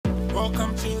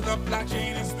the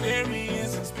blockchain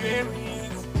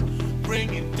experience.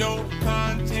 Bringing dope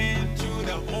content to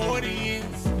the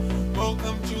audience.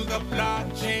 Welcome to the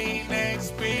blockchain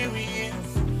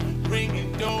experience.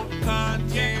 Bringing dope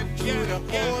content to the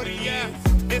audience.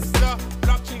 It's the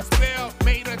blockchain spell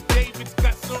made of David's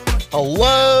got so much.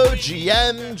 Hello,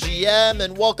 GM,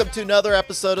 and welcome to another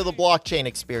episode of the Blockchain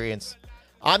Experience.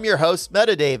 I'm your host,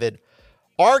 MetaDavid.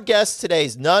 Our guest today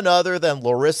is none other than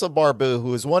Larissa Barbu,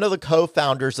 who is one of the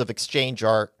co-founders of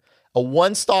ExchangeArt, a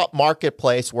one-stop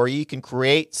marketplace where you can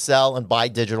create, sell, and buy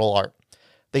digital art.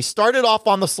 They started off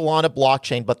on the Solana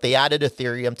blockchain, but they added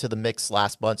Ethereum to the mix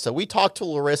last month. So we talked to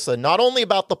Larissa not only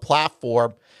about the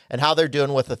platform and how they're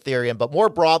doing with Ethereum, but more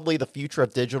broadly, the future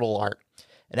of digital art.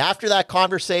 And after that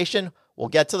conversation, we'll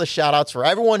get to the shout-outs for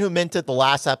everyone who minted the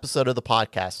last episode of the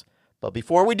podcast. But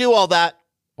before we do all that,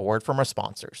 a word from our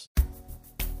sponsors.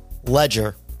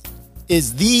 Ledger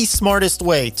is the smartest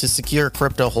way to secure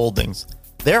crypto holdings.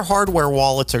 Their hardware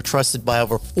wallets are trusted by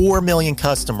over 4 million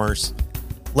customers.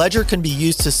 Ledger can be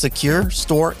used to secure,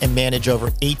 store, and manage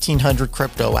over 1,800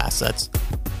 crypto assets.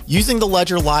 Using the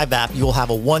Ledger Live app, you will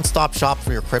have a one-stop shop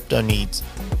for your crypto needs.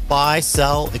 Buy,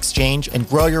 sell, exchange, and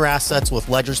grow your assets with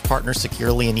Ledger's partners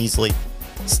securely and easily.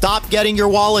 Stop getting your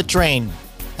wallet drained.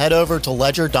 Head over to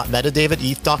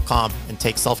ledger.metadavideth.com and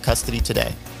take self-custody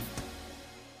today.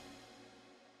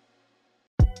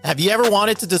 Have you ever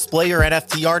wanted to display your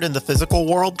NFT art in the physical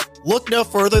world? Look no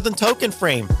further than Token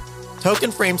Frame.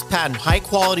 Token Frame's patent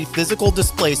high-quality physical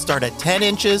displays start at 10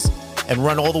 inches and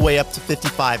run all the way up to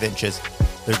 55 inches.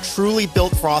 They're truly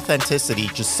built for authenticity.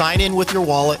 Just sign in with your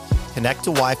wallet, connect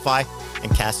to Wi-Fi,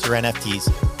 and cast your NFTs.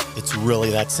 It's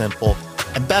really that simple.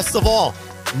 And best of all,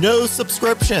 no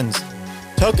subscriptions.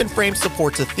 Token Frame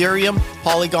supports Ethereum,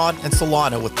 Polygon, and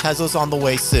Solana with Tezos on the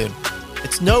way soon.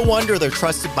 It's no wonder they're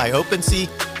trusted by OpenSea,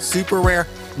 SuperRare,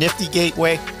 Nifty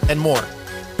Gateway, and more.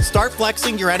 Start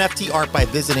flexing your NFT art by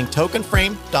visiting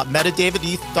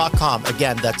tokenframe.metadavideth.com.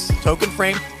 Again, that's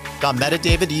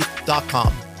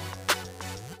tokenframe.metadavideth.com.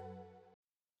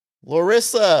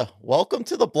 Larissa, welcome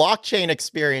to the Blockchain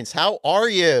Experience. How are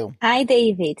you? Hi,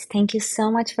 David. Thank you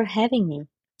so much for having me.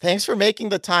 Thanks for making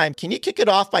the time. Can you kick it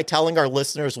off by telling our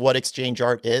listeners what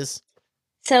ExchangeArt is?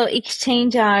 So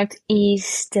ExchangeArt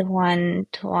is the one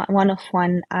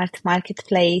art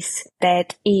marketplace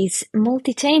that is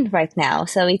multi-chain right now.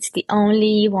 So it's the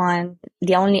only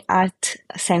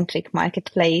art-centric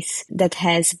marketplace that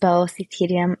has both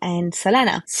Ethereum and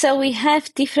Solana. So we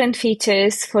have different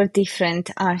features for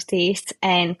different artists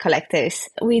and collectors.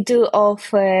 We do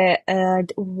offer a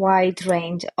wide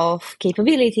range of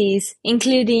capabilities,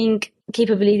 including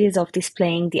capabilities of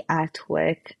displaying the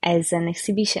artwork as an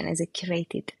exhibition, as a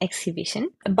curated exhibition.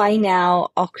 Buy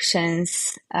now,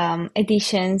 auctions,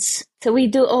 editions. So we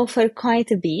do offer quite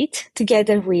a bit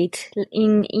together with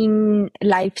in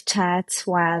live chats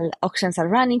while auctions are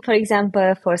running, for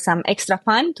example, for some extra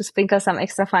fun, to sprinkle some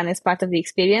extra fun as part of the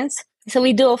experience. So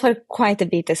we do offer quite a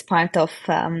bit as part of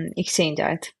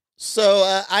ExchangeArt.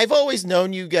 So I've always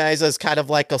known you guys as kind of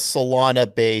like a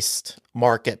Solana-based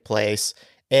marketplace.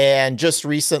 And just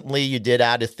recently, you did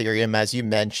add Ethereum, as you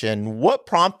mentioned. What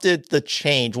prompted the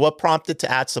change? What prompted to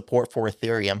add support for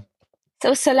Ethereum?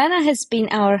 So Solana has been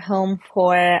our home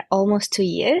for almost 2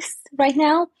 years right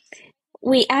now.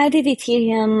 We added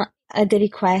Ethereum at the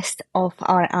request of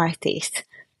our artists.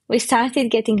 We started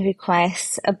getting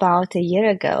requests about a year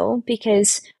ago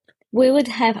because we would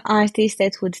have artists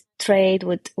that would trade,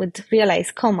 would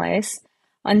realize commerce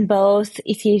on both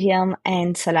Ethereum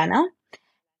and Solana.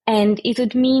 And it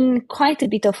would mean quite a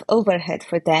bit of overhead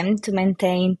for them to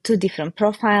maintain 2 different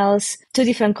profiles, 2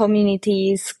 different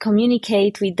communities,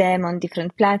 communicate with them on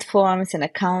different platforms and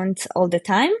accounts all the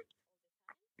time.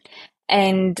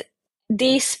 And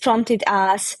this prompted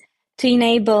us to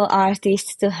enable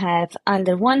artists to have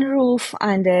under one roof,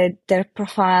 under their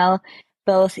profile,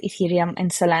 both Ethereum and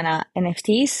Solana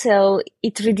NFTs. So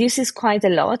it reduces quite a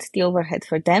lot the overhead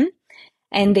for them.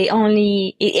 And it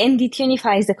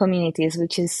unifies the communities,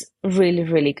 which is really,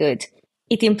 really good.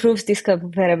 It improves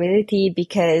discoverability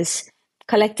because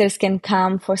collectors can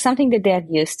come for something that they are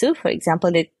used to. For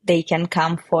example, that they can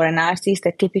come for an artist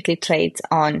that typically trades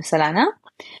on Solana,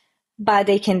 but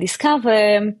they can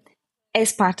discover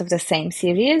as part of the same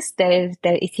series their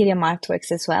Ethereum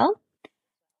artworks as well.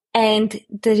 And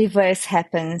the reverse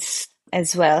happens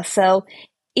as well. So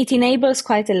it enables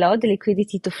quite a lot the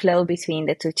liquidity to flow between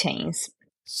the 2 chains.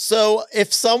 So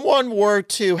if someone were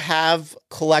to have a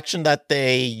collection that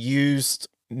they used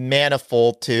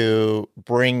Manifold to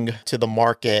bring to the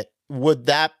market, would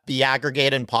that be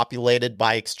aggregated and populated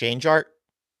by ExchangeArt?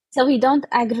 So we don't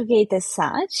aggregate as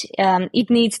such. It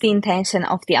needs the intention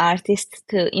of the artist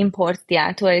to import the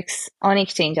artworks on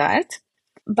Exchange Art.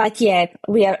 But yet,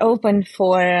 we are open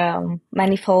for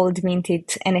manifold minted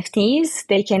NFTs.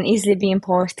 They can easily be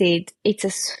imported. It's a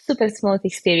super smooth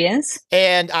experience.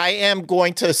 And I am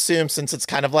going to assume, since it's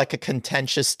kind of like a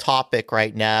contentious topic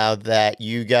right now, that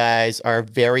you guys are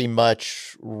very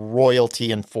much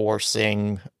royalty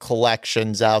enforcing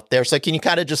collections out there. So can you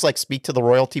kind of just like speak to the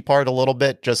royalty part a little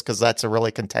bit, just because that's a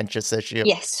really contentious issue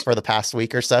Yes, for the past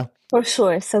week or so? for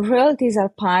sure. So royalties are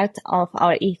part of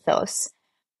our ethos.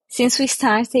 Since we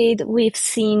started, we've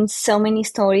seen so many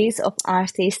stories of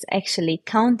artists actually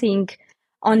counting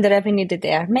on the revenue that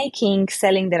they are making,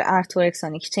 selling their artworks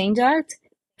on Exchange Art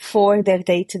for their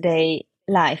day-to-day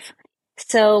life.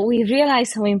 So we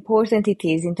realize how important it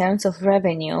is in terms of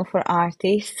revenue for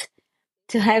artists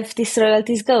to have these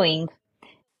royalties going.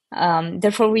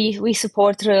 Therefore, we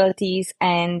support royalties,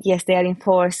 and yes, they are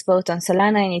enforced both on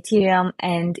Solana and Ethereum.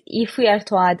 And if we are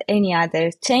to add any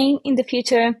other chain in the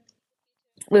future,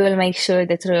 we will make sure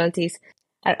that royalties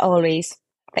are always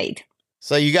paid.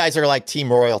 So you guys are like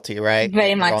team royalty, right? Very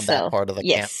You're much on so. that part of the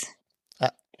yes.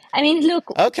 camp. I mean, look,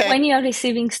 Okay. when you are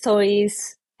receiving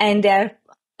stories, and a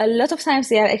lot of times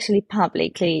they are actually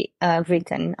publicly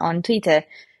written on Twitter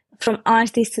from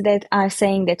artists that are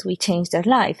saying that we changed their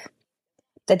life,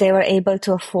 that they were able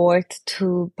to afford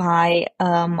to buy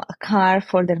a car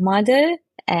for their mother,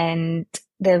 and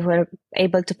they were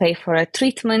able to pay for a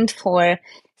treatment for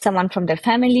someone from their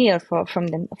family or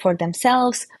for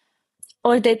themselves,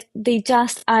 or that they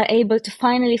just are able to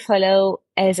finally follow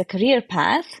as a career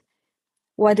path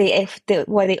what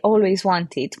they always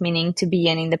wanted, meaning to be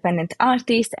an independent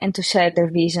artist and to share their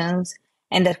visions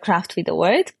and their craft with the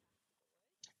world.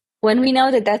 When we know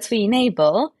that that's we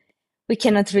enable, we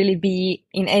cannot really be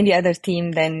in any other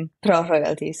team than pro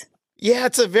royalties. Yeah,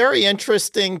 it's a very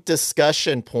interesting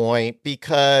discussion point,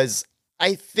 because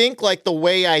I think like the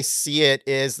way I see it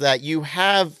is that you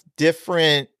have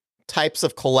different types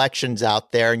of collections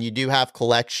out there, and you do have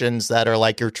collections that are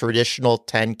like your traditional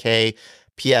 10K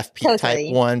PFP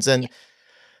type ones. And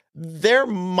there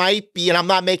might be, and I'm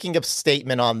not making a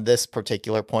statement on this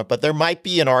particular point, but there might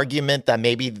be an argument that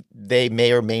maybe they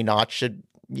may or may not should,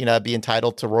 be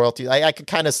entitled to royalty. I could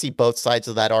kind of see both sides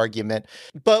of that argument.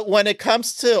 But when it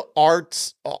comes to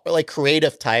arts, like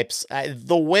creative types,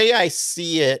 the way I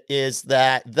see it is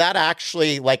that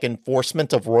actually like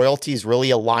enforcement of royalties really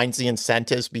aligns the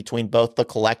incentives between both the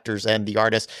collectors and the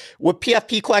artists. With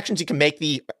PFP collections, you can make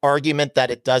the argument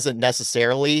that it doesn't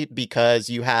necessarily, because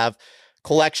you have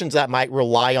collections that might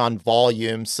rely on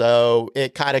volume. So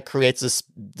it kind of creates this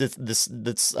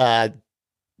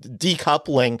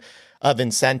decoupling of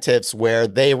incentives where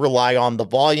they rely on the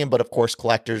volume, but of course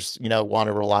collectors, want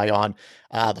to rely on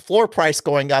the floor price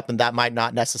going up, and that might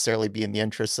not necessarily be in the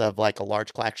interests of like a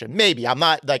large collection. Maybe I'm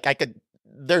not like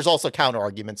there's also counter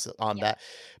arguments on that.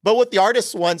 But with the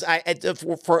artists ones,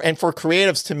 for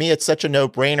creatives, to me, it's such a no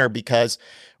brainer, because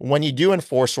when you do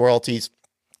enforce royalties,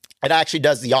 it actually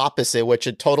does the opposite, which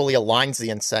it totally aligns the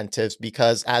incentives,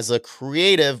 because as a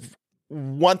creative,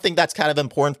 one thing that's kind of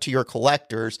important to your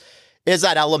collectors is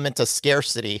that element of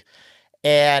scarcity.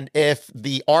 And if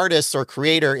the artist or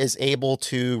creator is able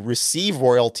to receive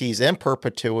royalties in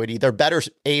perpetuity, they're better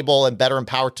able and better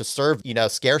empowered to serve,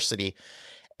 scarcity.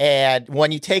 And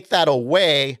when you take that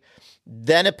away,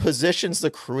 then it positions the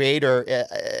creator,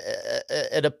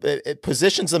 it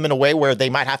positions them in a way where they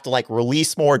might have to like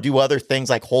release more, do other things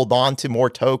like hold on to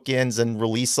more tokens and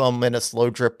release them in a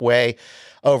slow drip way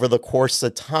over the course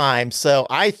of time. So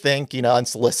I think,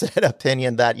 unsolicited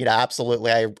opinion, that,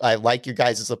 absolutely, I like your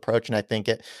guys' approach, and I think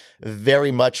it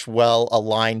very much well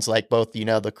aligns like both,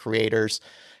 the creators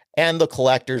and the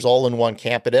collectors all in one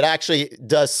camp. And it actually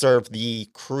does serve the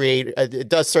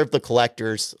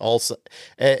collectors also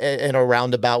in a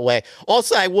roundabout way.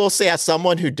 Also, I will say, as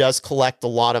someone who does collect a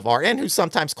lot of art and who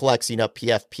sometimes collects,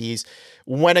 PFPs,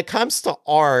 when it comes to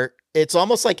art, it's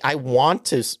almost like I want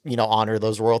to, honor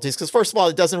those royalties, because first of all,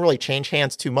 it doesn't really change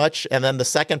hands too much. And then the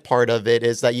second part of it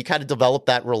is that you kind of develop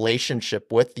that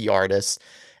relationship with the artist.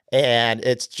 And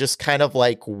it's just kind of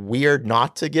like weird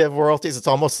not to give royalties. It's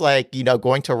almost like,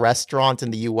 going to a restaurant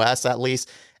in the US at least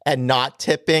and not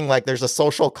tipping. Like there's a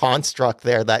social construct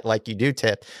there that like you do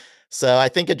tip. So I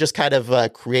think it just kind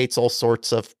of creates all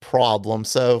sorts of problems.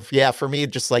 So yeah, for me,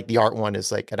 just like the art one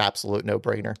is like an absolute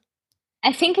no-brainer.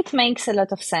 I think it makes a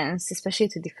lot of sense, especially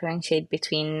to differentiate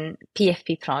between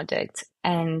PFP projects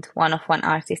and one-of-one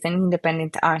artist and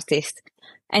independent artist.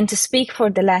 And to speak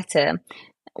for the latter,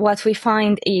 what we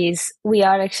find is we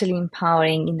are actually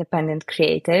empowering independent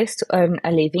creators to earn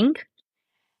a living.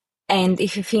 And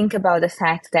if you think about the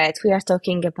fact that we are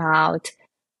talking about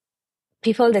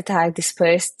people that are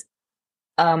dispersed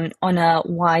on a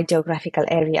wide geographical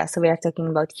area. So we are talking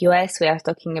about US, we are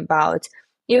talking about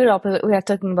Europe, we are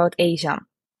talking about Asia.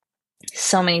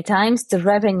 So many times the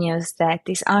revenues that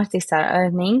these artists are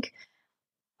earning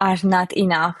are not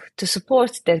enough to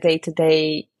support their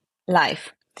day-to-day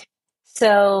life.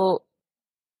 So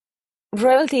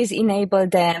royalties enable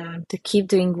them to keep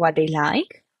doing what they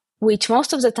like, which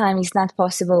most of the time is not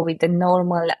possible with the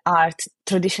normal art,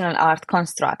 traditional art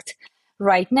construct.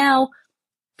 Right now,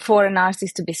 for an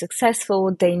artist to be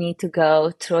successful, they need to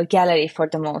go through a gallery for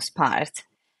the most part.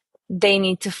 They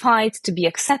need to fight to be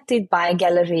accepted by a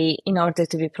gallery in order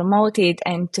to be promoted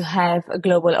and to have a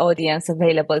global audience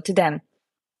available to them.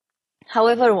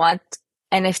 However, what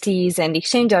NFTs and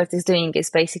exchange art is doing is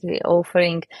basically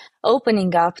opening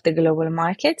up the global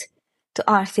market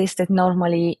to artists that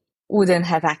normally wouldn't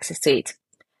have access to it,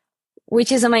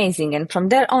 which is amazing. And from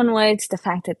there onwards, the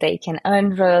fact that they can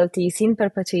earn royalties in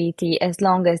perpetuity as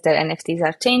long as their NFTs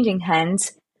are changing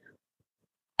hands,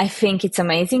 I think it's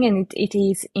amazing, and it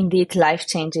is indeed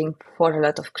life-changing for a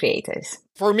lot of creators.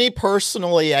 For me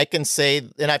personally, I can say,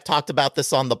 and I've talked about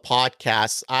this on the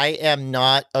podcast, I am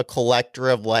not a collector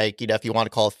of, like, if you want to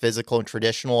call it physical and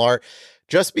traditional art,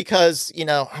 just because,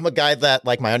 I'm a guy that,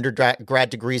 like, my undergrad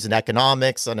degrees in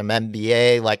economics and an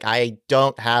MBA, like, I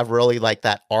don't have really like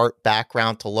that art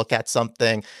background to look at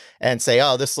something and say,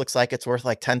 oh, this looks like it's worth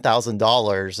like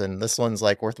 $10,000 and this one's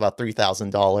like worth about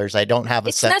 $3,000. I don't have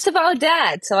a sense. It's not about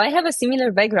that. So I have a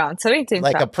similar background. Sorry to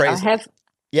interrupt. Like appraisal.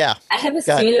 I have a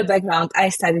similar background. I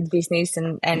studied business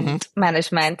and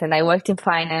management, and I worked in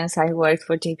finance. I worked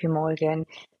for JP Morgan.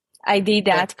 I did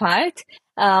that part.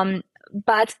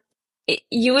 But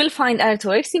you will find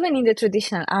artworks, even in the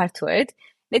traditional art world,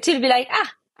 that you'll be like,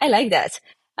 I like that.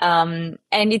 And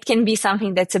it can be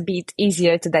something that's a bit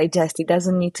easier to digest. It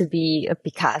doesn't need to be a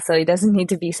Picasso. It doesn't need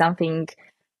to be something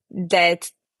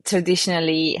that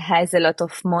traditionally has a lot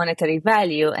of monetary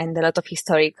value and a lot of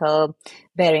historical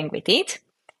bearing with it.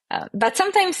 But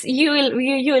sometimes you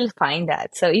will find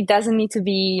that. So it doesn't need to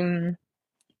be,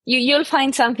 you'll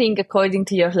find something according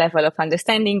to your level of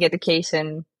understanding,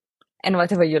 education, and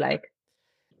whatever you like.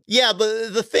 Yeah,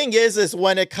 but the thing is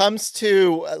when it comes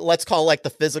to, let's call it like the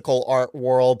physical art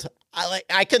world,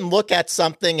 I can look at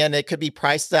something and it could be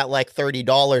priced at like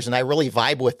 $30 and I really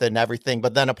vibe with it and everything.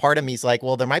 But then a part of me is like,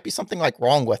 well, there might be something like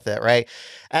wrong with it, right?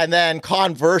 And then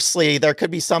conversely, there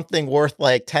could be something worth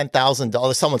like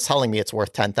 $10,000. Someone's telling me it's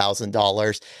worth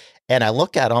 $10,000. And I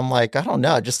look at it, I'm like, I don't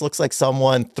know. It just looks like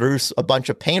someone threw a bunch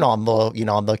of paint on the,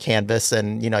 on the canvas.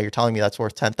 And, you're telling me that's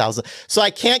worth 10,000. So I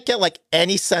can't get like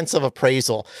any sense of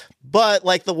appraisal. But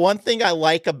like the one thing I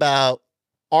like about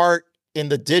art in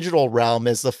the digital realm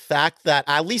is the fact that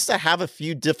at least I have a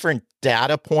few different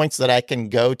data points that I can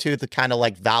go to kind of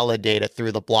like validate it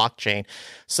through the blockchain.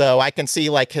 So I can see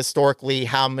like historically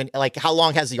how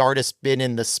long has the artist been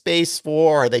in the space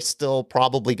for? Are they still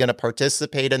probably going to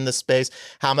participate in the space?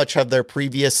 How much have their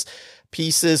previous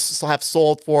pieces have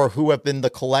sold for? Who have been the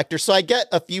collectors? So I get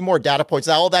a few more data points.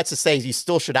 Now, all that's to say is you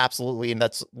still should absolutely, and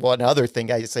that's one other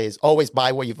thing I say is always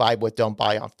buy what you vibe with, don't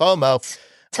buy on FOMO.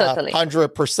 Totally.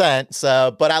 100%.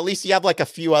 So, but at least you have like a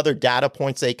few other data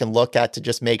points that you can look at to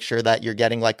just make sure that you're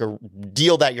getting like a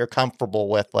deal that you're comfortable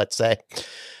with, let's say.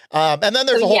 And then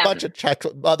there's a whole bunch of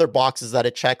other boxes that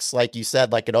it checks. Like you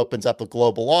said, like it opens up a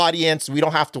global audience. We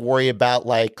don't have to worry about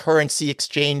like currency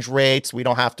exchange rates. We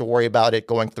don't have to worry about it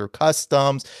going through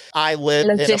customs.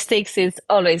 Logistics is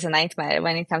always a nightmare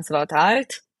when it comes about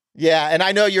art. Yeah, and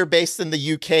I know you're based in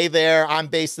the UK there. I'm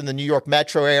based in the New York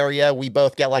metro area. We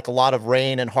both get like a lot of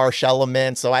rain and harsh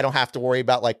elements, so I don't have to worry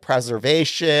about like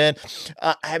preservation.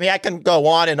 I can go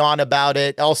on and on about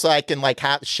it. Also, I can like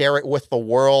share it with the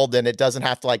world, and it doesn't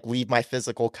have to like leave my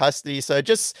physical custody. So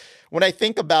just when I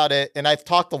think about it, and I've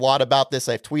talked a lot about this,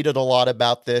 I've tweeted a lot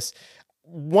about this,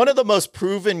 one of the most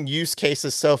proven use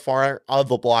cases so far of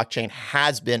the blockchain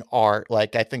has been art.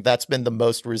 Like, I think that's been the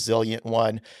most resilient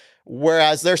one.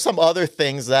 Whereas there's some other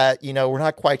things that, we're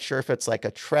not quite sure if it's like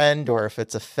a trend or if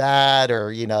it's a fad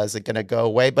or, is it going to go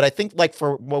away? But I think like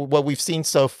for what we've seen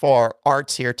so far,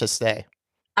 art's here to stay.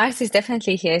 Art is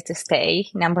definitely here to stay,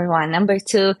 number one. Number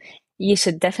two, you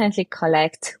should definitely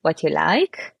collect what you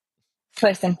like,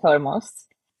 first and foremost.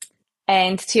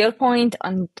 And to your point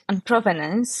on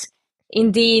provenance,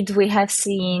 indeed, we have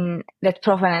seen that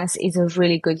provenance is a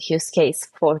really good use case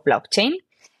for blockchain,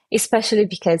 especially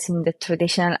because in the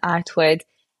traditional art world,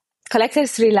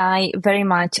 collectors rely very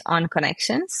much on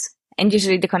connections, and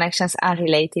usually the connections are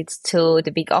related to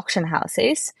the big auction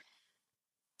houses,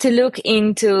 to look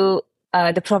into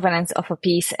the provenance of a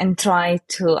piece and try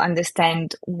to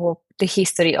understand the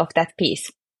history of that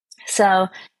piece. So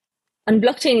on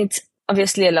blockchain, it's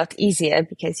obviously a lot easier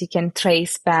because you can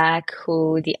trace back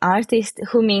who the artist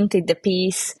who minted the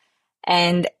piece,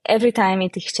 and every time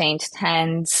it exchanged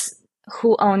hands,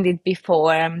 who owned it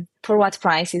before, for what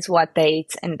prices, what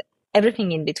dates, and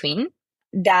everything in between.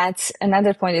 That's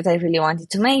another point that I really wanted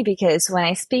to make, because when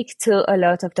I speak to a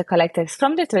lot of the collectors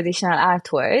from the traditional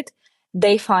art world,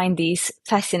 they find this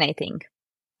fascinating.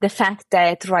 The fact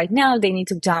that right now they need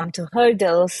to jump to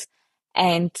hurdles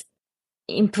and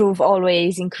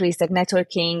always increase that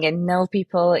networking and know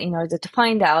people in order to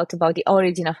find out about the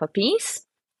origin of a piece.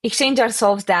 ExchangeArt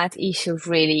solves that issue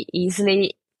really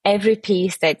easily. Every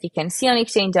piece that you can see on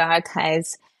ExchangeArt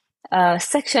has a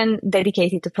section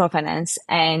dedicated to provenance,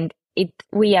 and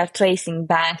we are tracing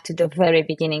back to the very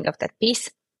beginning of that piece.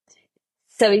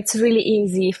 So it's really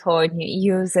easy for new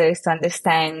users to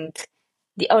understand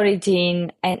the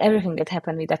origin and everything that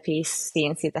happened with a piece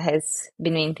since it has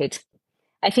been minted.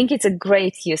 I think it's a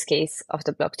great use case of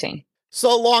the blockchain.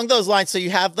 So along those lines, so you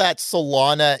have that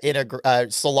Solana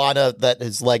that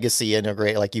is legacy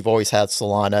integrate, like you've always had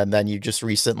Solana, and then you just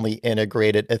recently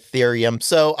integrated Ethereum.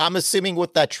 So I'm assuming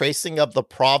with that tracing of the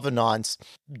provenance,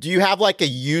 do you have like a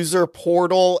user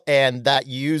portal and that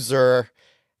user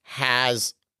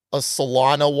has a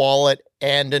Solana wallet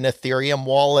and an Ethereum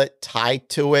wallet tied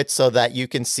to it so that you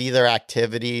can see their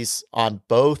activities on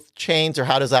both chains, or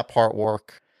how does that part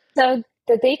work? So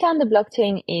the data on the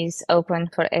blockchain is open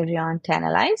for everyone to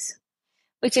analyze,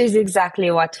 which is exactly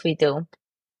what we do.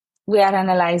 We are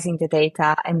analyzing the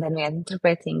data and then we are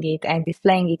interpreting it and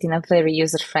displaying it in a very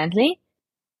user-friendly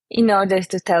in order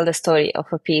to tell the story of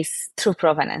a piece through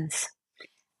provenance.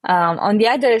 On the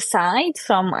other side,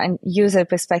 from a user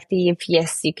perspective,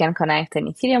 yes, you can connect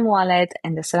an Ethereum wallet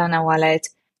and the Solana wallet,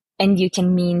 and you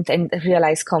can mint and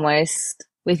realize commerce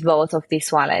with both of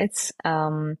these wallets.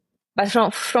 But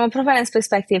from a provenance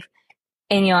perspective,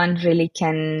 anyone really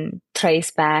can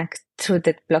trace back through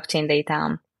the blockchain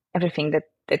data everything that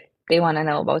they want to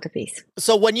know about a piece.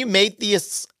 So when you made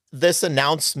this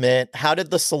announcement, how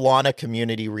did the Solana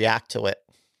community react to it?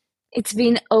 It's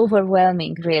been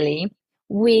overwhelming, really.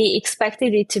 We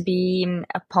expected it to be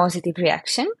a positive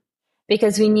reaction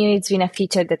because we knew it's been a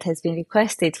feature that has been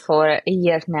requested for a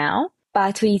year now,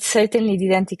 but we certainly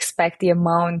didn't expect the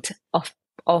amount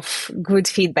of good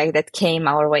feedback that came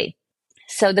our way.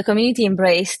 So the community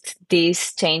embraced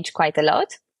this change quite a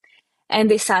lot,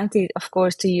 and they started, of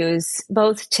course, to use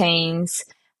both chains.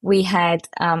 We had,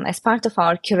 as part of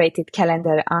our curated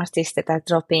calendar, artists that are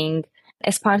dropping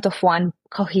as part of one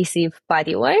cohesive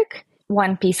bodywork,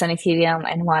 one piece on Ethereum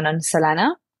and one on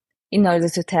Solana, in order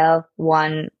to tell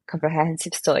one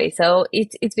comprehensive story. So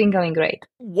it's been going great.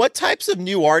 What types of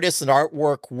new artists and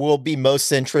artwork will be most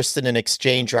interested in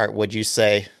ExchangeArt, would you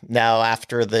say, now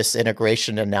after this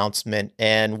integration announcement?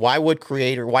 And why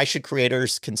should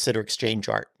creators consider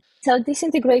ExchangeArt? So this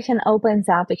integration opens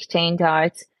up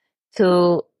ExchangeArt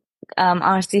to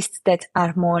artists that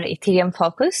are more Ethereum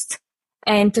focused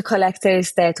and to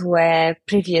collectors that were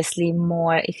previously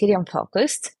more Ethereum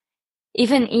focused,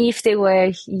 even if they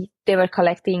were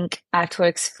collecting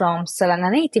artworks from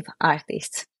Solana native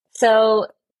artists. So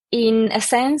in a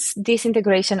sense, this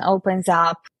integration opens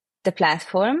up the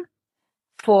platform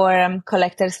for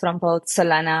collectors from both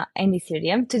Solana and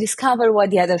Ethereum to discover what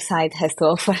the other side has to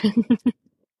offer.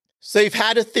 So you've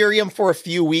had Ethereum for a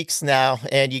few weeks now,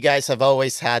 and you guys have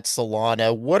always had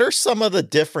Solana. What are some of the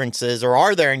differences, or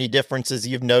are there any differences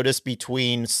you've noticed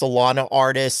between Solana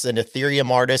artists and Ethereum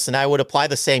artists? And I would apply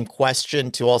the same question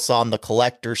to also on the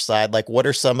collector side. Like, what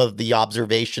are some of the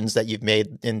observations that you've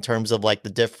made in terms of like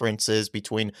the differences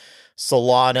between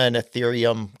Solana and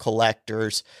Ethereum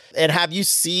collectors? And have you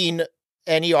seen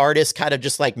any artists kind of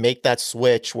just like make that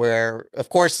switch where, of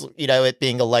course, it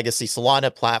being a legacy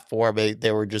Solana platform,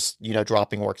 they were just,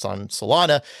 dropping works on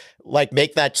Solana, like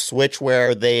make that switch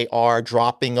where they are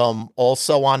dropping them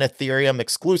also on Ethereum,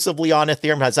 exclusively on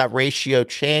Ethereum? Has that ratio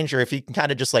changed? Or if you can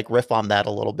kind of just like riff on that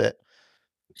a little bit.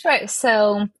 Sure.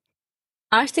 So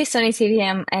artists on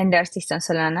Ethereum and artists on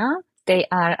Solana, they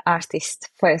are artists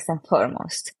first and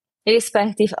foremost,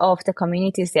 irrespective of the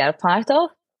communities they are part of.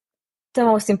 The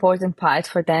most important part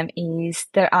for them is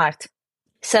their art.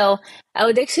 So I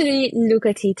would actually look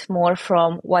at it more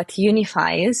from what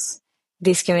unifies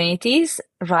these communities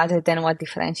rather than what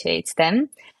differentiates them.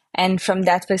 And from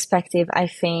that perspective, I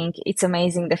think it's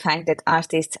amazing the fact that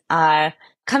artists are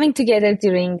coming together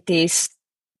during these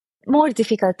more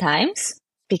difficult times,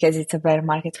 because it's a bear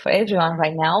market for everyone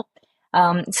right now,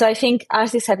 So I think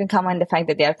artists have in common the fact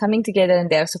that they are coming together and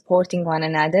they are supporting one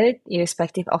another,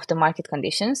 irrespective of the market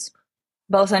conditions,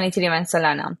 both on Ethereum and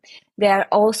Solana. They are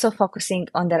also focusing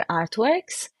on their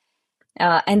artworks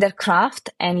and their craft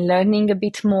and learning a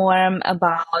bit more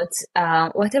about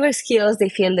whatever skills they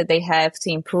feel that they have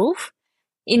to improve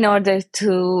in order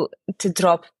to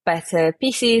drop better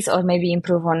pieces or maybe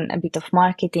improve on a bit of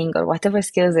marketing or whatever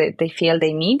skills that they feel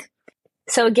they need.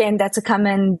 So again, that's a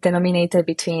common denominator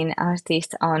between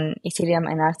artists on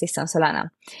Ethereum and artists on Solana.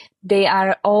 They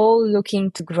are all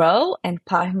looking to grow and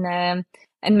partner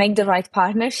and make the right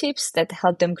partnerships that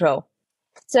help them grow.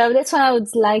 So that's why I would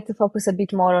like to focus a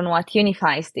bit more on what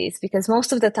unifies this, because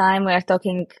most of the time we are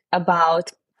talking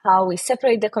about how we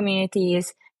separate the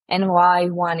communities and why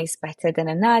one is better than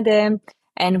another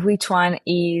and which one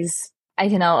is, I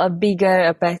don't know, a bigger,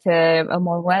 a better, a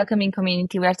more welcoming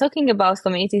community. We are talking about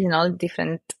communities in all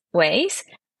different ways,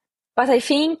 but I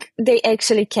think they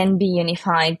actually can be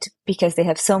unified because they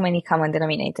have so many common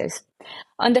denominators.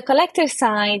 On the collector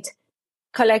side,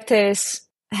 collectors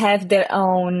have their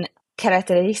own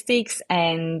characteristics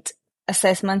and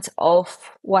assessments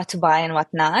of what to buy and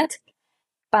what not,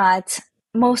 but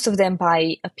most of them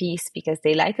buy a piece because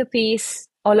they like a piece.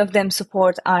 All of them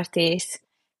support artists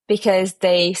because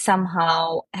they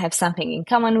somehow have something in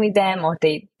common with them, or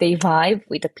they vibe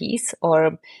with a piece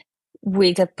or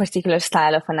with a particular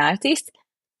style of an artist.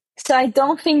 So I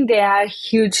don't think they are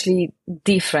hugely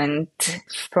different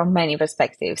from many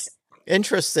perspectives.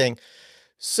 Interesting.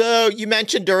 So you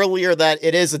mentioned earlier that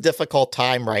it is a difficult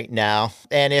time right now.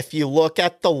 And if you look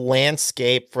at the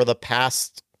landscape for the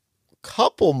past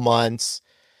couple months,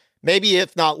 maybe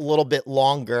if not a little bit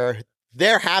longer,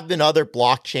 there have been other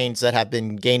blockchains that have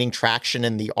been gaining traction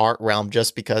in the art realm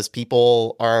just because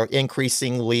people are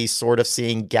increasingly sort of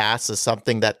seeing gas as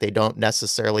something that they don't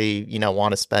necessarily,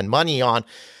 want to spend money on.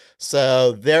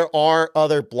 So there are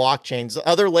other blockchains,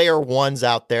 other layer ones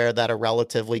out there that are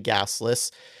relatively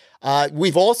gasless.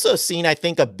 We've also seen, I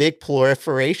think, a big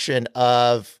proliferation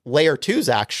of layer twos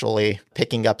actually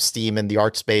picking up steam in the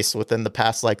art space within the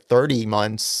past 30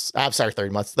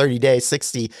 days,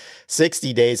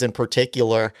 60 days in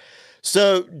particular.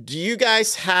 So do you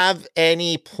guys have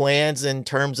any plans in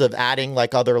terms of adding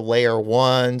other layer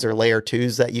ones or layer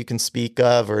twos that you can speak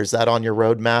of, or is that on your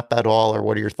roadmap at all, or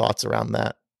what are your thoughts around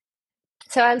that?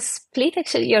 So I'll split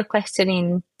actually your question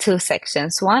in two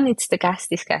sections. One, it's the gas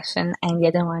discussion, and the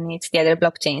other one, it's the other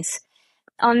blockchains.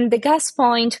 On the gas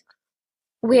point,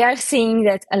 we are seeing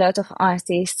that a lot of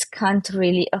artists can't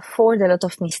really afford a lot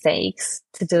of mistakes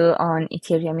to do on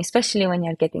Ethereum, especially when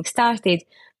you're getting started.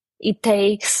 It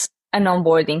takes an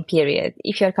onboarding period.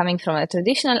 If you're coming from a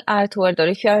traditional art world, or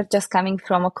if you're just coming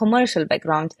from a commercial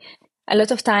background, a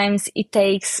lot of times it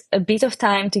takes a bit of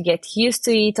time to get used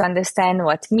to it, to understand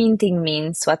what minting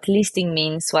means, what listing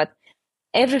means, what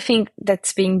everything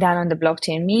that's being done on the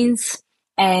blockchain means.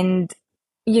 And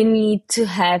you need to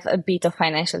have a bit of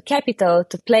financial capital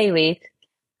to play with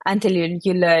until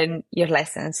you learn your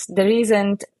lessons. There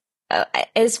isn't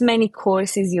as many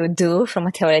courses you do from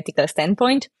a theoretical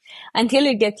standpoint. Until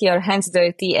you get your hands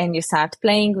dirty and you start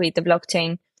playing with the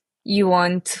blockchain, you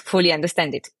won't fully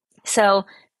understand it. So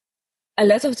a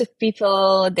lot of the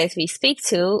people that we speak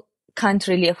to can't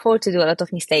really afford to do a lot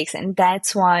of mistakes. And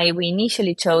that's why we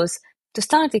initially chose to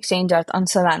start Exchange Art on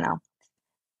Solana.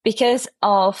 Because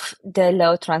of the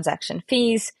low transaction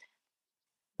fees,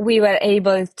 we were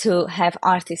able to have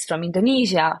artists from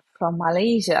Indonesia, from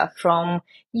Malaysia, from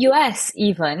US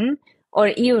even, or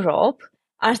Europe,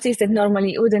 artists that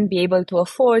normally wouldn't be able to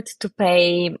afford to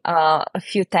pay a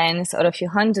few tens or a few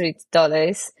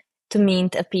 $100s to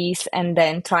mint a piece and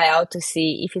then try out to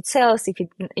see if it sells,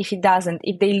 if it doesn't,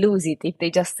 if they lose it, if they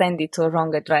just send it to a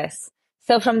wrong address.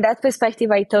 So from that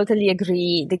perspective, I totally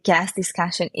agree. The gas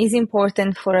discussion is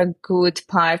important for a good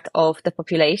part of the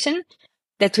population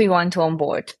that we want to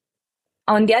onboard.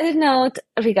 On the other note,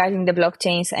 regarding the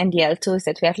blockchains and the L2s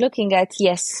that we are looking at,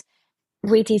 yes,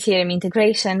 with Ethereum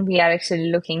integration, we are actually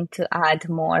looking to add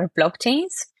more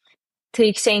blockchains to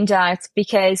Exchange Art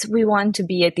because we want to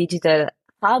be a digital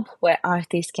hub where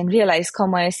artists can realize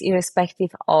commerce irrespective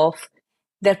of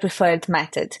their preferred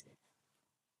method.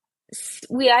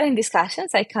 We are in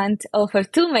discussions. I can't offer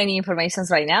too many informations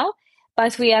right now,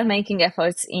 but we are making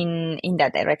efforts in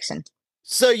that direction.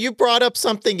 So you brought up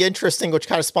something interesting, which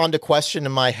kind of spawned a question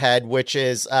in my head, which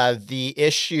is the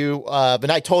issue of,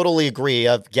 and I totally agree,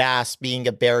 of gas being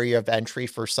a barrier of entry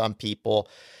for some people.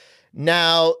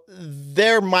 Now,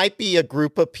 there might be a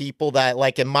group of people that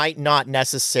it might not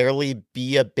necessarily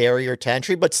be a barrier to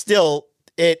entry, but still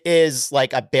it is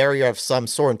a barrier of some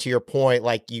sort. And to your point,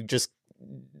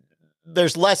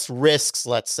 there's less risks,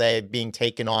 let's say, being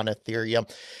taken on Ethereum.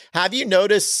 Have you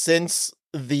noticed since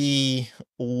the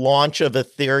launch of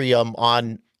Ethereum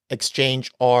on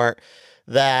Exchange Art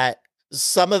that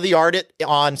some of the art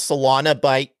on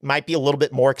Solana might be a little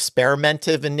bit more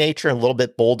experimentative in nature and a little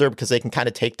bit bolder because they can kind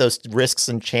of take those risks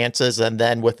and chances, and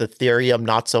then with Ethereum,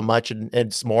 not so much, and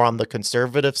it's more on the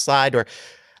conservative side? Or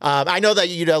I know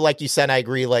that, like you said, I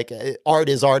agree, like art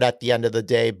is art at the end of the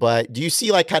day, but do you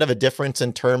see like kind of a difference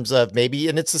in terms of maybe,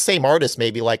 and it's the same artist,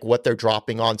 maybe like what they're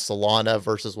dropping on Solana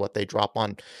versus what they drop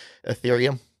on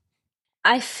Ethereum?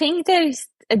 I think there is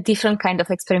a different kind of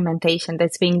experimentation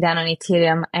that's being done on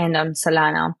Ethereum and on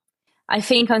Solana. I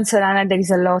think on Solana there is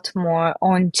a lot more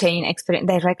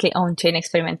directly on-chain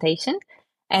experimentation.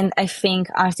 And I think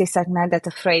artists are not that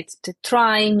afraid to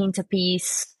try, mint a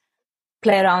piece,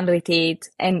 play around with it,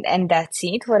 and that's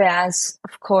it. Whereas,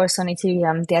 of course, on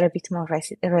Ethereum, they're a bit more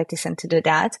reticent to do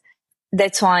that.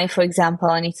 That's why, for example,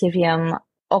 on Ethereum,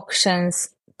 auctions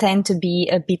tend to be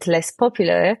a bit less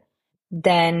popular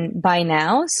than buy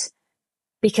nows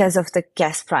because of the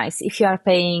gas price. If you are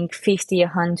paying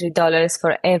 $50, $100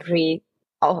 for every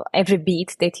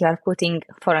bid that you are putting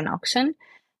for an auction,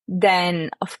 then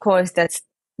of course that's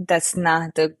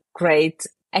not the great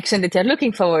action that you're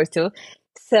looking forward to.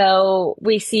 So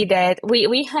we see that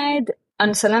we had on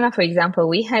Solana, for example,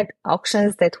 we had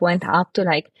auctions that went up to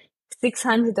like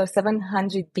 600 or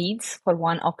 700 bids for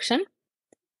one auction.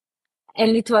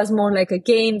 And it was more like a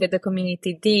game that the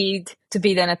community did to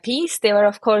bid on a piece. They were,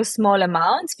 of course, small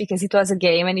amounts because it was a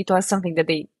game and it was something that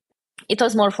it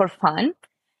was more for fun.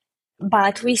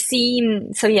 But we see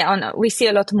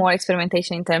a lot more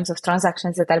experimentation in terms of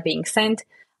transactions that are being sent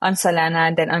on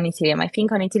Solana than on Ethereum. I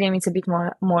think on Ethereum it's a bit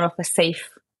more of a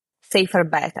safer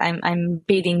bet. I'm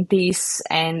bidding this,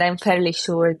 and I'm fairly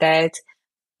sure that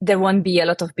there won't be a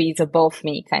lot of bids above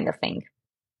me, kind of thing.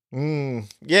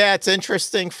 Yeah, it's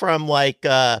interesting from like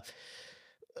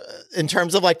in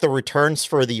terms of like the returns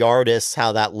for the artists,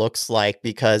 how that looks like,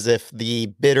 because if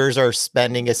the bidders are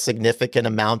spending a significant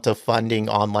amount of funding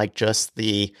on like just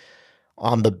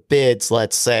on the bids,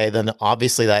 let's say, then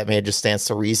obviously that may just stands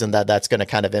to reason that that's going to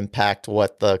kind of impact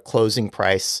what the closing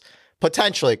price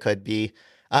potentially could be.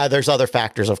 There's other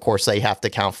factors, of course, that you have to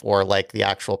account for, like the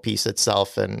actual piece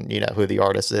itself and, who the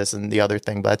artist is and the other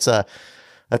thing. But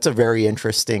that's a very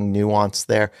interesting nuance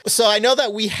there. So I know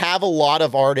that we have a lot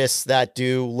of artists that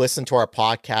do listen to our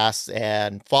podcast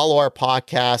and follow our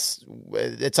podcast.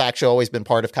 It's actually always been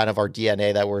part of kind of our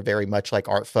DNA that we're very much like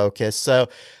art focused. So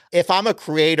if I'm a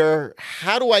creator,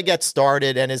 how do I get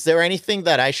started? And is there anything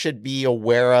that I should be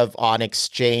aware of on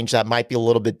Exchange that might be a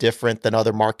little bit different than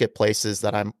other marketplaces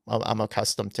that I'm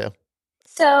accustomed to?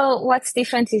 So what's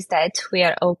different is that we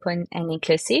are open and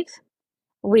inclusive.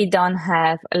 We don't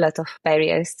have a lot of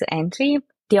barriers to entry.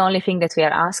 The only thing that we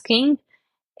are asking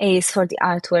is for the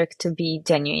artwork to be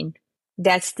genuine.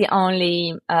 That's the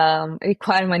only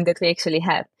requirement that we actually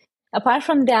have. Apart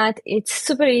from that, it's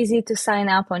super easy to sign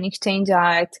up on Exchange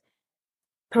Art,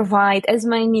 provide as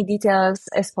many details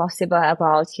as possible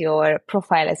about your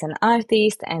profile as an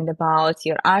artist and about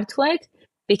your artwork,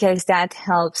 because that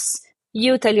helps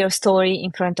you tell your story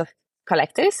in front of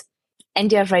collectors,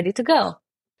 and you're ready to go.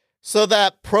 So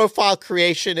that profile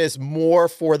creation is more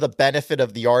for the benefit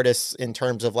of the artists in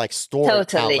terms of like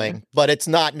storytelling, totally. But it's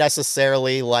not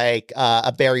necessarily like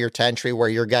a barrier to entry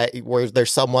where where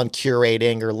there's someone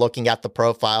curating or looking at the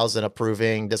profiles and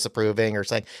approving, disapproving, or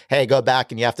saying, "Hey, go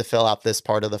back and you have to fill out this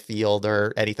part of the field,"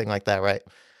 or anything like that, right?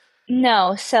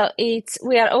 No. So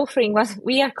we are offering what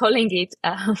we are calling it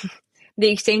the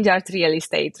Exchange Art real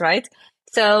estate, right?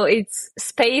 So it's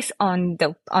space on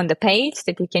the page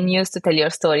that you can use to tell your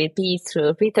story, be it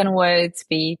through written words,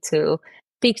 be it to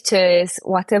pictures,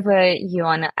 whatever you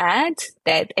want to add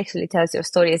that actually tells your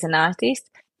story as an artist.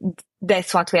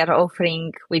 That's what we are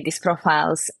offering with these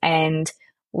profiles and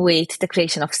with the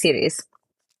creation of series.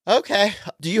 Okay.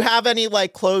 Do you have any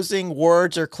like closing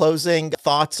words or closing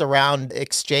thoughts around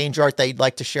Exchange Art that you'd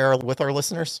like to share with our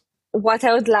listeners? What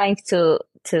I would like to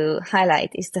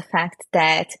highlight is the fact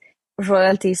that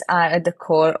royalties are at the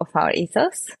core of our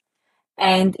ethos.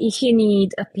 And if you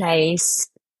need a place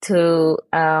to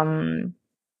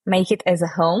make it as a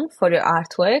home for your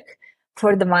artwork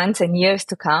for the months and years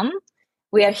to come,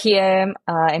 we are here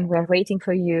and we're waiting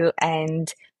for you.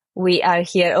 And we are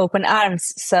here open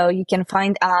arms. So you can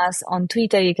find us on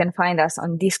Twitter, you can find us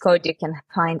on Discord, you can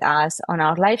find us on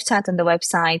our live chat on the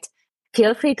website.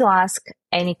 Feel free to ask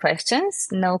any questions.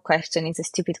 No question is a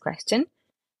stupid question.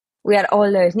 We are all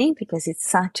learning because it's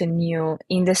such a new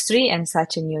industry and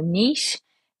such a new niche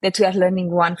that we are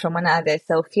learning one from another.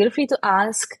 So feel free to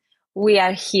ask. We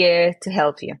are here to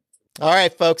help you. All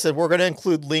right, folks, and we're going to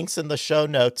include links in the show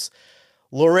notes.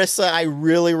 Larissa, I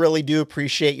really, really do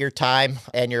appreciate your time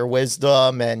and your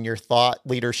wisdom and your thought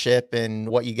leadership and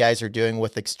what you guys are doing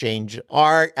with Exchange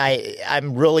Art.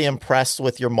 I'm really impressed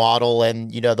with your model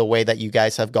and, the way that you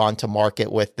guys have gone to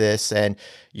market with this and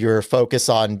your focus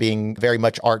on being very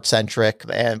much art-centric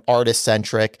and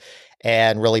artist-centric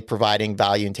and really providing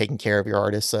value and taking care of your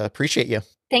artists. Appreciate you.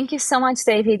 Thank you so much,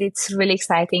 David. It's really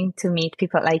exciting to meet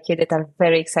people like you that are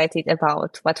very excited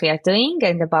about what we are doing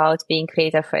and about being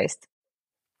creator first.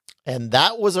 And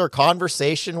that was our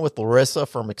conversation with Larissa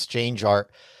from Exchange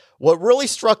Art. What really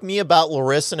struck me about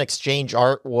Larissa and Exchange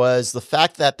Art was the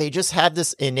fact that they just had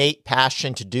this innate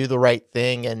passion to do the right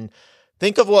thing and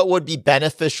think of what would be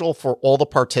beneficial for all the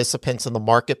participants in the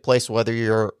marketplace, whether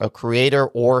you're a creator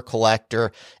or a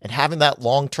collector, and having that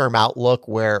long-term outlook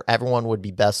where everyone would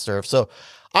be best served. So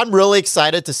I'm really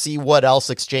excited to see what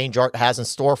else Exchange Art has in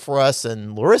store for us.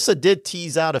 And Larissa did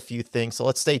tease out a few things, so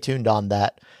let's stay tuned on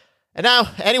that. And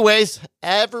now, anyways,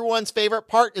 everyone's favorite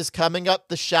part is coming up,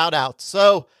 the shout out.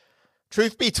 So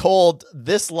truth be told,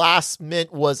 this last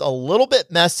mint was a little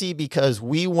bit messy because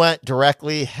we went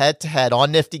directly head to head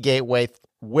on Nifty Gateway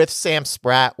with Sam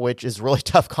Spratt, which is really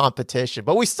tough competition,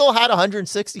 but we still had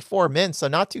 164 mints, so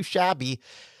not too shabby.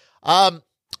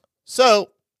 So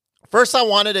first I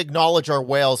wanted to acknowledge our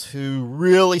whales who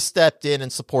really stepped in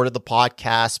and supported the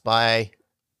podcast by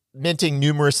minting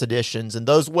numerous editions, and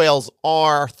those whales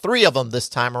are 3 of them this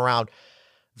time around.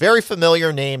 Very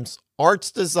familiar names: Arts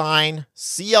Design,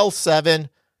 CL7,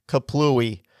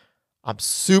 Kaplui. I'm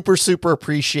super, super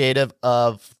appreciative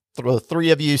of the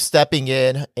 3 of you stepping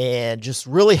in and just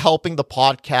really helping the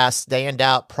podcast stand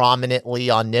out prominently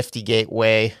on Nifty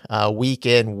Gateway week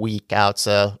in, week out.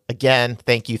 So again,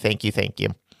 thank you, thank you, thank you.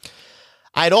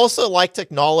 I'd also like to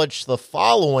acknowledge the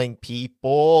following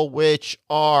people, which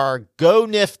are Go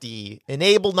Nifty,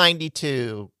 Enable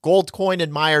 92, Goldcoin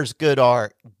and Myers Good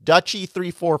Art, Dutchy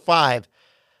 345,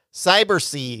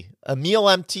 CyberC, Emil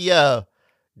MTO,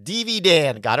 DV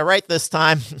Dan, got it right this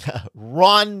time,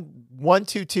 Ron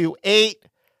 1228,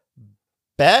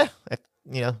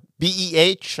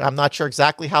 BEH. I'm not sure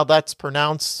exactly how that's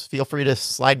pronounced. Feel free to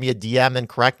slide me a DM and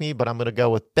correct me, but I'm going to go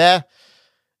with Beh.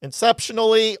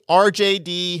 Inceptionally,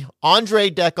 RJD,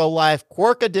 Andre Deco Life,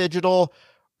 Quirka Digital,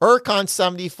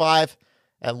 Urcon75,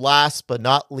 and last but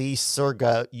not least,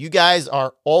 Sergo. You guys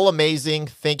are all amazing.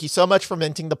 Thank you so much for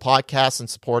minting the podcast and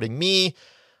supporting me,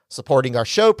 supporting our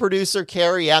show producer,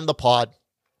 Carrie, and the pod.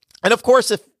 And of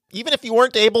course, even if you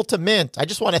weren't able to mint, I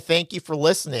just want to thank you for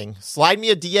listening. Slide me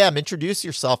a DM, introduce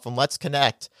yourself, and let's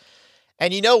connect.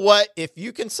 And you know what? If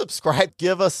you can subscribe,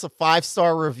 give us a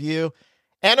 5-star review,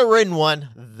 and a written one,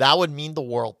 that would mean the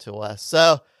world to us.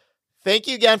 So thank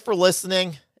you again for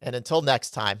listening, and until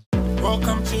next time.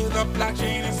 Welcome to the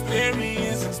blockchain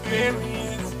experience.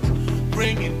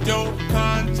 Bringing dope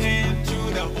content to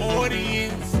the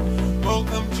audience.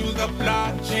 Welcome to the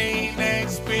blockchain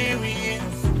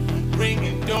experience.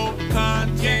 Bringing dope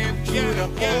content to the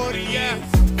audience.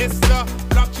 It's the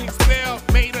blockchain spell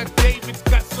made of David's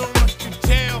got so much to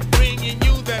tell. Bringing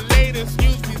you the latest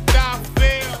news without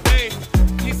fail.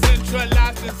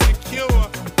 Decentralized and secure,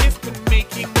 it's been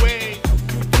making waves.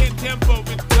 You can't tamper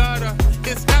with data,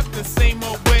 it's not the same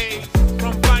old way.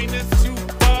 From finance to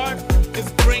art,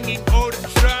 it's bringing all the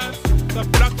trust. The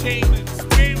blockchain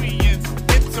experience,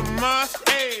 it's a must.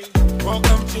 Hey,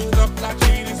 welcome to the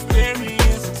blockchain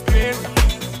experience.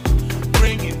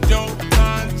 Bringing dope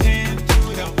content to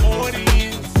the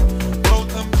audience.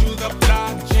 Welcome to the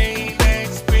blockchain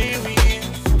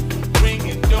experience.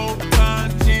 Bringing dope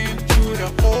content to the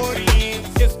audience.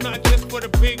 It's not just for the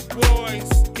big boys,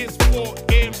 it's for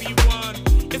everyone.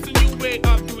 It's a new way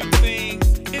of doing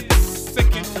things, it's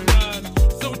second to none.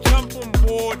 So jump on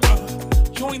board,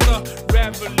 join the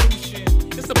revolution.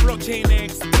 It's a blockchain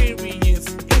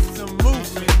experience, it's a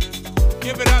movement.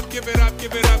 Give it up, give it up,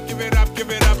 give it up, give it up, give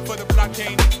it up for the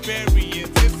blockchain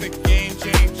experience. It's a game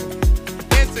changer,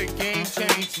 it's a game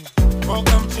changer.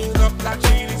 Welcome to the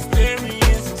blockchain experience.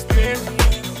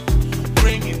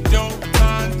 Bringing dope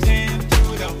content to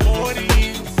the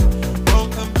audience.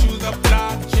 Welcome to the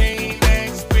blockchain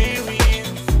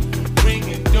experience.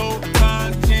 Bringing dope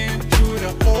content to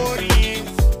the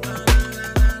audience.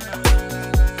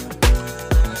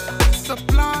 It's a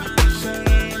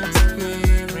blockchain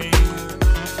experience.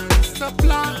 It's a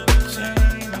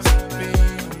blockchain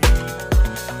experience.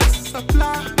 It's a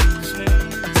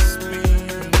blockchain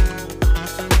experience.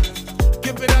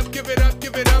 Give it up, give it up,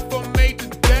 give it up for Major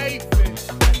David.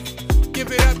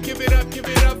 Give it up, give it up, give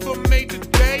it up for Major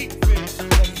David.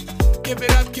 Give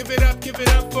it up, give it up, give it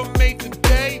up for Major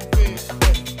David.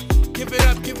 Give it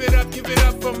up, give it up,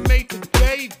 from A to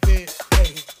David.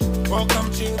 Hey.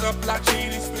 Welcome to the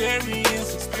blockchain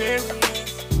experience.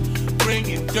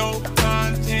 Bringing dope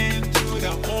content to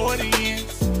the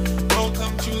audience.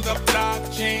 Welcome to the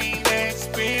blockchain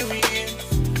experience.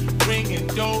 Bringing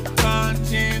dope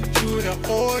content to the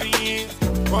audience.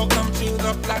 Welcome to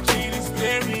the blockchain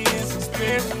experience.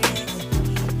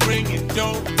 Bringing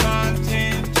dope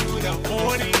content to the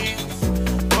audience.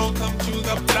 Welcome to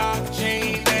the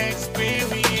blockchain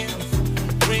experience.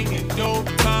 Bringing dope